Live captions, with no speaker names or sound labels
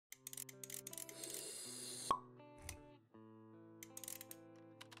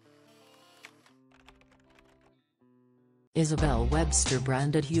Isabel Webster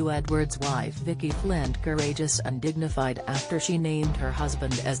branded Huw Edwards' wife Vicky Flynn courageous and dignified after she named her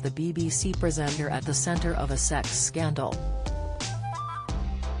husband as the BBC presenter at the centre of a sex scandal.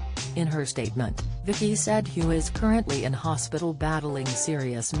 In her statement, Vicky said Huw is currently in hospital battling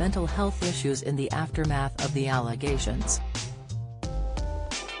serious mental health issues in the aftermath of the allegations.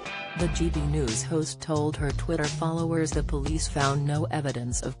 The GB News host told her Twitter followers the police found no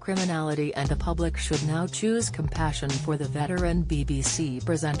evidence of criminality and the public should now choose compassion for the veteran BBC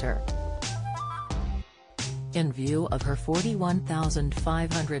presenter. In view of her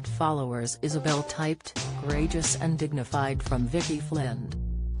 41,500 followers, Isabel typed, "Courageous and dignified from Vicky Flynn."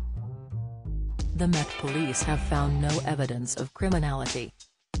 The Met Police have found no evidence of criminality.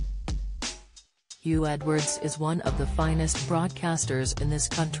 Huw Edwards is one of the finest broadcasters in this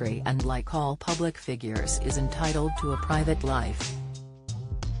country and, like all public figures, is entitled to a private life.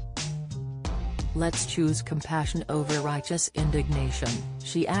 Let's choose compassion over righteous indignation,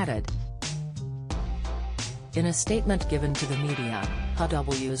 she added. In a statement given to the media,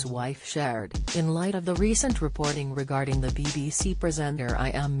 Huw's wife shared, "In light of the recent reporting regarding the BBC presenter,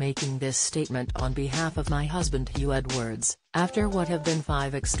 I am making this statement on behalf of my husband Huw Edwards, after what have been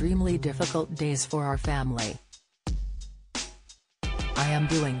 5 extremely difficult days for our family. I am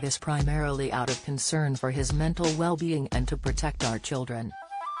doing this primarily out of concern for his mental well-being and to protect our children.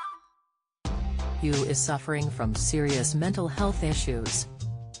 Huw is suffering from serious mental health issues.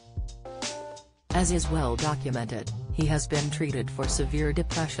 As is well documented, he has been treated for severe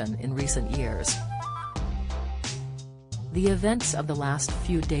depression in recent years. The events of the last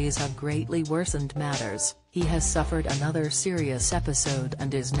few days have greatly worsened matters. He has suffered another serious episode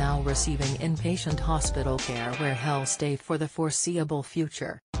and is now receiving inpatient hospital care where he'll stay for the foreseeable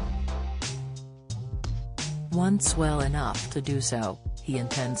future. Once well enough to do so, he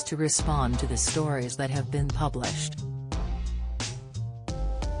intends to respond to the stories that have been published."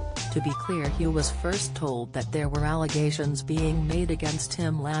 To be clear, Huw was first told that there were allegations being made against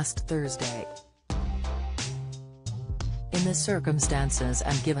him last Thursday. "In the circumstances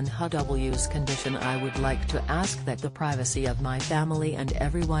and given Huw's condition, I would like to ask that the privacy of my family and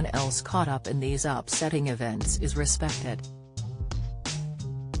everyone else caught up in these upsetting events is respected.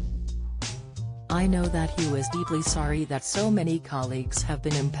 I know that Huw is deeply sorry that so many colleagues have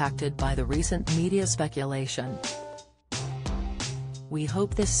been impacted by the recent media speculation. We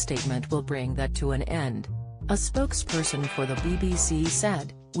hope this statement will bring that to an end," a spokesperson for the BBC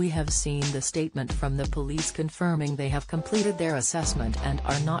said. "We have seen the statement from the police confirming they have completed their assessment and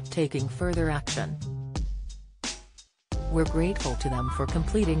are not taking further action. We're grateful to them for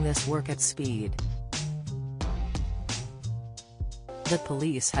completing this work at speed." The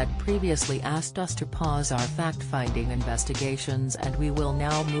police had previously asked us to pause our fact-finding investigations, and we will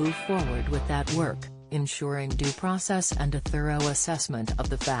now move forward with that work, ensuring due process and a thorough assessment of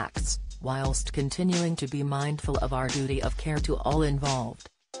the facts, whilst continuing to be mindful of our duty of care to all involved.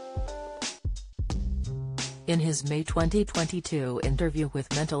 In his May 2022 interview with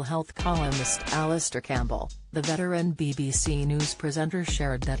mental health columnist Alistair Campbell, the veteran BBC News presenter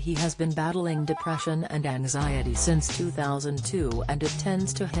shared that he has been battling depression and anxiety since 2002 and it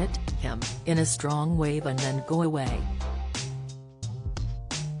tends to hit him in a strong wave and then go away.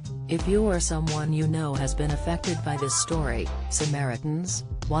 If you or someone you know has been affected by this story, Samaritans,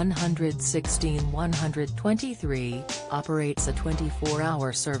 116 123, operates a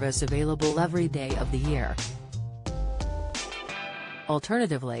 24-hour service available every day of the year.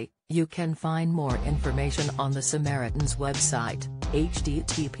 Alternatively, you can find more information on the Samaritans website,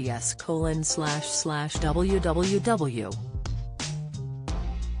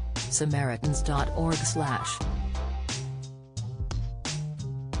 https://www.samaritans.org/.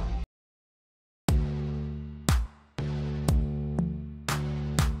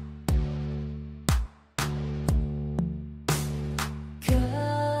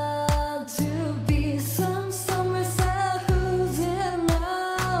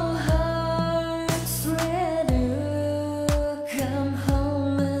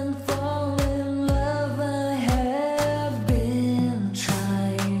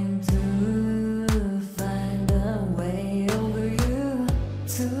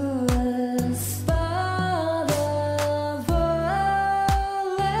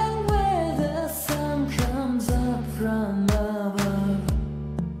 From